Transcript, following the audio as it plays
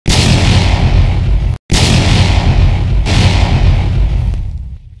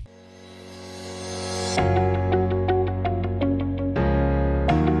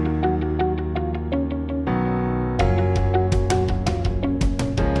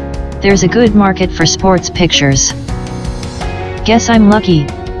There's a good market for sports pictures. Guess I'm lucky,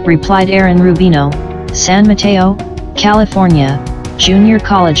 replied Aaron Rubino, San Mateo, California, junior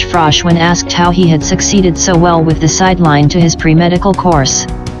college frosh when asked how he had succeeded so well with the sideline to his pre-medical course.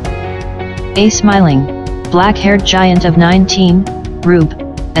 A smiling, black-haired giant of 19, Rube,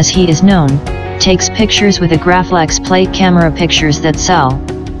 as he is known, takes pictures with a Graflex plate camera, pictures that sell.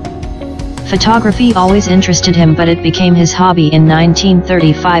 Photography always interested him, but it became his hobby in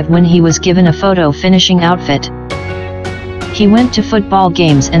 1935 when he was given a photo finishing outfit. He went to football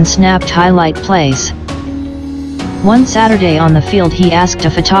games and snapped highlight plays. One Saturday on the field he asked a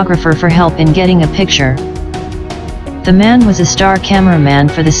photographer for help in getting a picture. The man was a star cameraman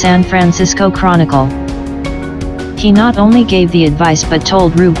for the San Francisco Chronicle. He not only gave the advice but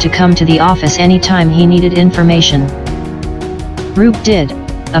told Rube to come to the office anytime he needed information. Rube did,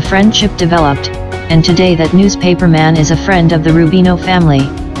 a friendship developed, and today that newspaperman is a friend of the Rubino family.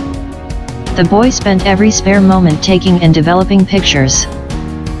 The boy spent every spare moment taking and developing pictures.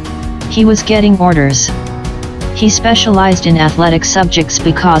 He was getting orders. He specialized in athletic subjects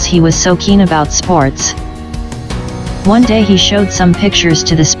because he was so keen about sports. One day he showed some pictures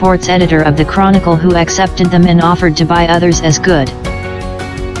to the sports editor of the Chronicle, who accepted them and offered to buy others as good.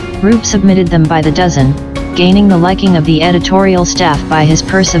 Rube submitted them by the dozen, gaining the liking of the editorial staff by his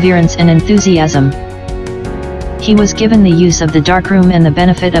perseverance and enthusiasm. He was given the use of the darkroom and the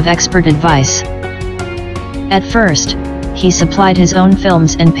benefit of expert advice. At first, he supplied his own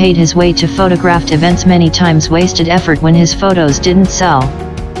films and paid his way to photographed events, many times wasted effort when his photos didn't sell.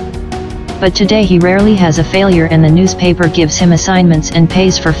 But today he rarely has a failure, and the newspaper gives him assignments and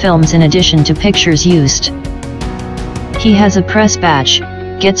pays for films in addition to pictures used. He has a press badge,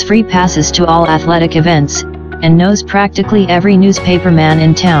 gets free passes to all athletic events, and knows practically every newspaperman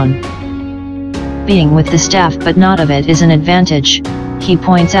in town. Being with the staff but not of it is an advantage, he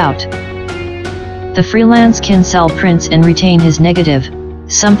points out. The freelance can sell prints and retain his negative,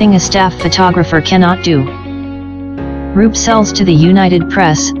 something a staff photographer cannot do. Rube sells to the United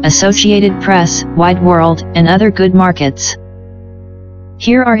Press, Associated Press, Wide World, and other good markets.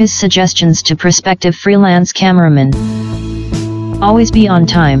 Here are his suggestions to prospective freelance cameramen. Always be on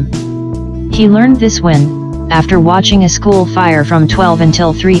time. He learned this when, after watching a school fire from 12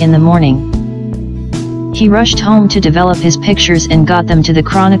 until 3 in the morning, he rushed home to develop his pictures and got them to the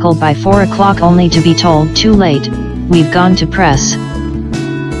Chronicle by 4 o'clock, only to be told, "Too late, we've gone to press."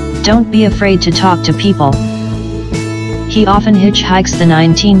 Don't be afraid to talk to people. He often hitchhikes the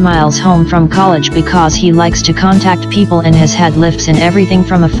 19 miles home from college because he likes to contact people and has had lifts in everything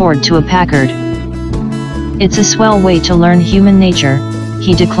from a Ford to a Packard. It's a swell way to learn human nature,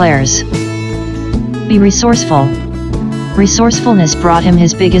 he declares. Be resourceful. Resourcefulness brought him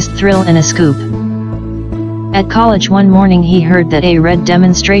his biggest thrill and a scoop. At college one morning he heard that a red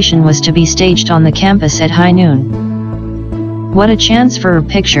demonstration was to be staged on the campus at high noon. What a chance for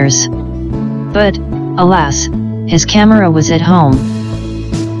pictures! But, alas, his camera was at home.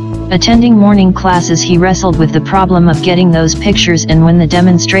 Attending morning classes he wrestled with the problem of getting those pictures, and when the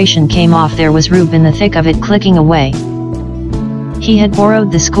demonstration came off there was Rube in the thick of it, clicking away. He had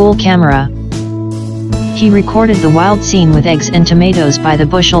borrowed the school camera. He recorded the wild scene with eggs and tomatoes by the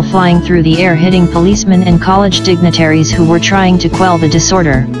bushel flying through the air, hitting policemen and college dignitaries who were trying to quell the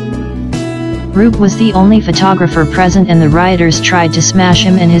disorder. Rube was the only photographer present and the rioters tried to smash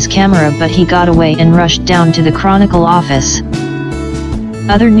him and his camera, but he got away and rushed down to the Chronicle office.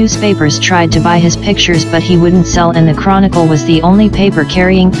 Other newspapers tried to buy his pictures but he wouldn't sell, and the Chronicle was the only paper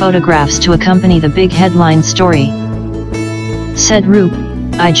carrying photographs to accompany the big headline story. Said Rube,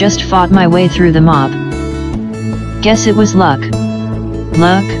 "I just fought my way through the mob. Guess it was luck."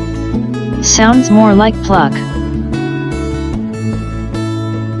 Luck? Sounds more like pluck.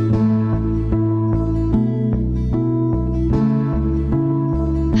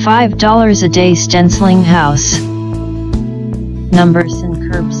 $5 a day stenciling house. Numbers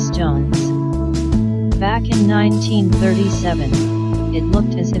and curbstones. Back in 1937, it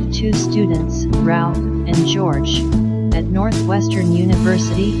looked as if two students, Ralph and George, at Northwestern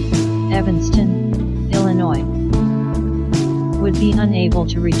University, Evanston, Illinois, would be unable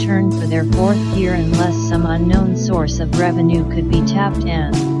to return for their fourth year unless some unknown source of revenue could be tapped,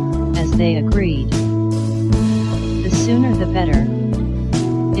 and, as they agreed, the sooner the better.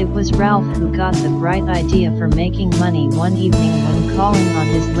 It was Ralph who got the bright idea for making money one evening when calling on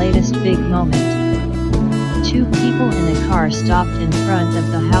his latest big moment. Two people in a car stopped in front of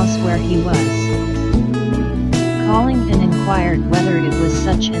the house where he was. Calling and inquired whether it was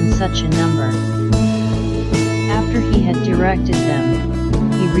such and such a number. After he had directed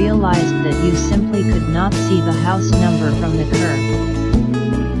them, he realized that you simply could not see the house number from the curb.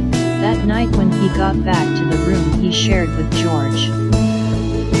 At night when he got back to the room he shared with George,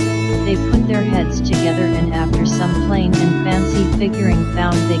 they put their heads together and after some plain and fancy figuring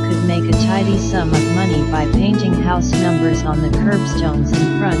found they could make a tidy sum of money by painting house numbers on the curbstones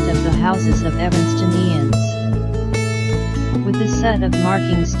in front of the houses of Evanstonians, with a set of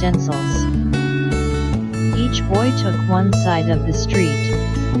marking stencils. Each boy took one side of the street.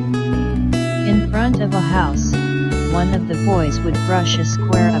 In front of a house, one of the boys would brush a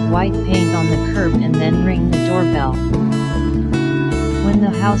square of white paint on the curb and then ring the doorbell. When the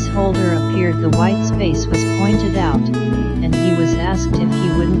householder appeared, the white space was pointed out, and he was asked if he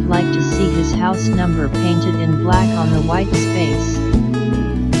wouldn't like to see his house number painted in black on the white space.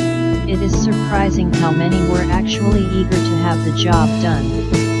 It is surprising how many were actually eager to have the job done.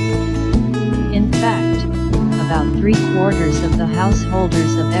 In fact, about 3/4 of the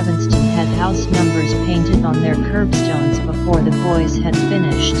householders of Evanston had house numbers painted on their curbstones before the boys had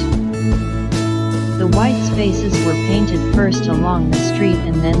finished. The white spaces were painted first along the street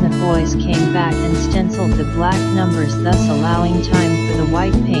and then the boys came back and stenciled the black numbers, thus allowing time for the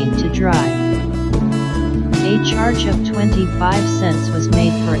white paint to dry. A charge of 25 cents was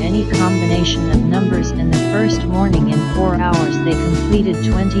made for any combination of numbers, and the first morning in 4 hours they completed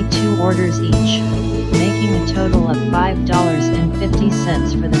 22 orders each, making a total of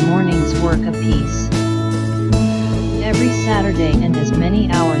 $5.50 for the morning's work apiece. Every Saturday and as many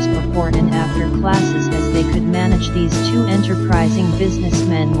hours before and after classes as they could manage, these two enterprising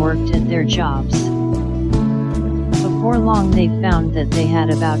businessmen worked at their jobs. Before long they found that they had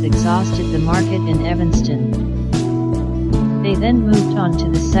about exhausted the market in Evanston. They then moved on to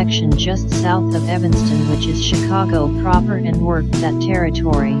the section just south of Evanston, which is Chicago proper, and worked that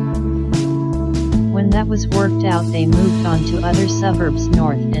territory. When that was worked out they moved on to other suburbs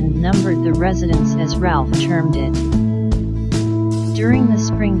north and numbered the residents, as Ralph termed it. During the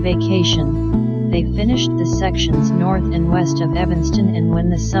spring vacation, they finished the sections north and west of Evanston, and when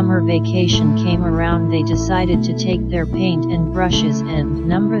the summer vacation came around they decided to take their paint and brushes and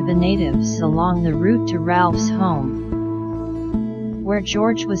number the natives along the route to Ralph's home, where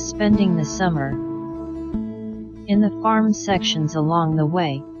George was spending the summer. In the farm sections along the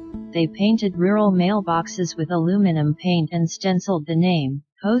way, they painted rural mailboxes with aluminum paint and stenciled the name,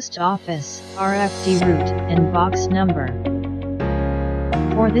 post office, RFD route, and box number.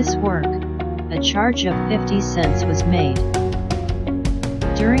 For this work, a charge of 50 cents was made.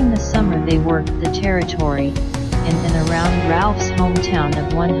 During the summer they worked the territory, in and around Ralph's hometown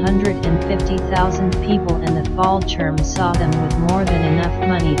of 150,000 people, and the fall term saw them with more than enough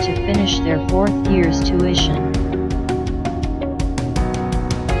money to finish their 4th year's tuition.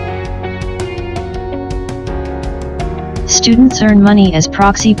 Students earn money as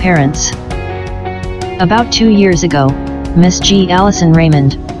proxy parents. About 2 years ago, Miss G. Allison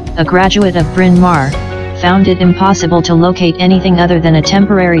Raymond, a graduate of Bryn Mawr, found it impossible to locate anything other than a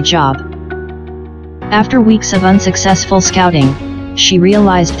temporary job. After weeks of unsuccessful scouting, she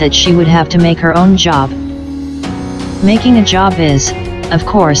realized that she would have to make her own job. Making a job is, of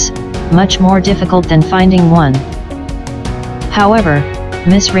course, much more difficult than finding one. However,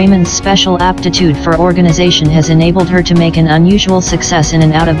 Miss Raymond's special aptitude for organization has enabled her to make an unusual success in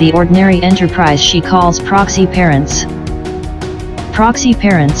an out-of-the-ordinary enterprise she calls Proxy Parents. Proxy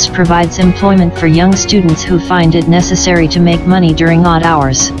Parents provides employment for young students who find it necessary to make money during odd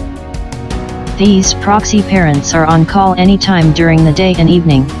hours. These proxy parents are on call anytime during the day and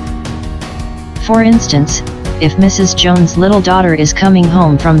evening. For instance, if Mrs. Jones' little daughter is coming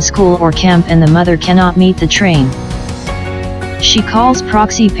home from school or camp and the mother cannot meet the train, she calls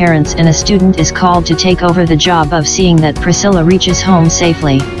proxy parents and a student is called to take over the job of seeing that Priscilla reaches home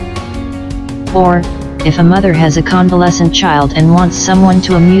safely. Or, if a mother has a convalescent child and wants someone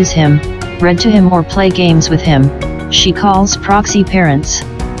to amuse him, read to him or play games with him, she calls proxy parents.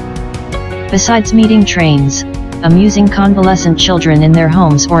 Besides meeting trains, amusing convalescent children in their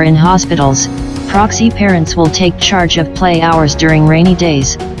homes or in hospitals, proxy parents will take charge of play hours during rainy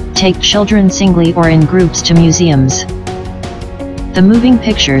days, take children singly or in groups to museums, the moving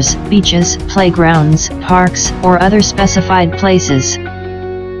pictures, beaches, playgrounds, parks, or other specified places.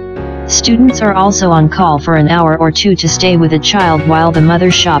 Students are also on call for an hour or two to stay with a child while the mother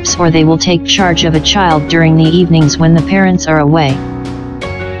shops, or they will take charge of a child during the evenings when the parents are away.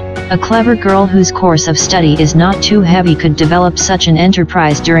 A clever girl whose course of study is not too heavy could develop such an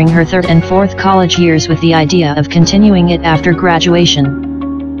enterprise during her 3rd and 4th college years with the idea of continuing it after graduation.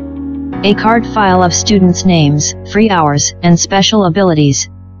 A card file of students' names, free hours, and special abilities,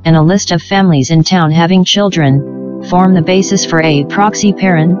 and a list of families in town having children, form the basis for a proxy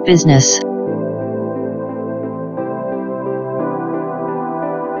parent business.